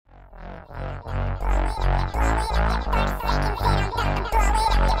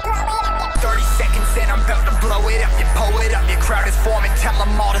then I'm about to blow it up. You pull it up, your crowd is forming, tell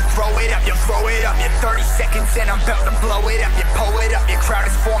them all to throw it up. You throw it up, you 30 seconds, then I'm about to blow it up. You pull it up, your crowd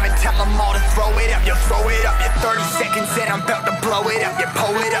is forming, tell them all to throw it up. You throw it up, you 30 seconds, then I'm about to blow it up. You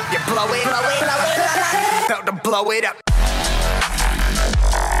pull it up, you blow it, about to blow it up.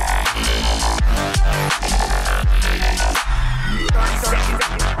 30 seconds,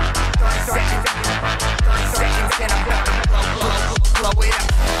 30 seconds, 30 seconds, then I'm about to blow it up.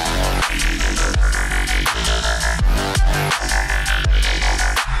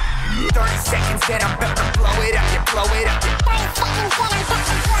 30 seconds, then I'm about to blow it up. You blow it up. 30 seconds, then I'm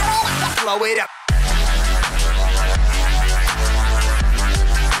about to blow it up. Blow it up.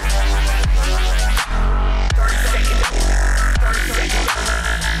 30 seconds, 30 seconds,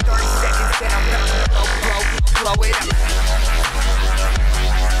 30 seconds, then I'm about to blow it up.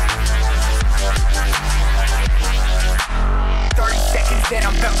 30 seconds, then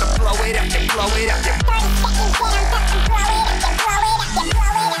I'm about to blow it up. You blow it up. 30 seconds, then I'm about to blow it up. You blow it up. You blow it up. You blow it up. You blow it up.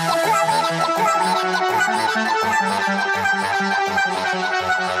 You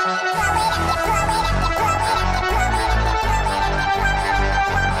blow it up.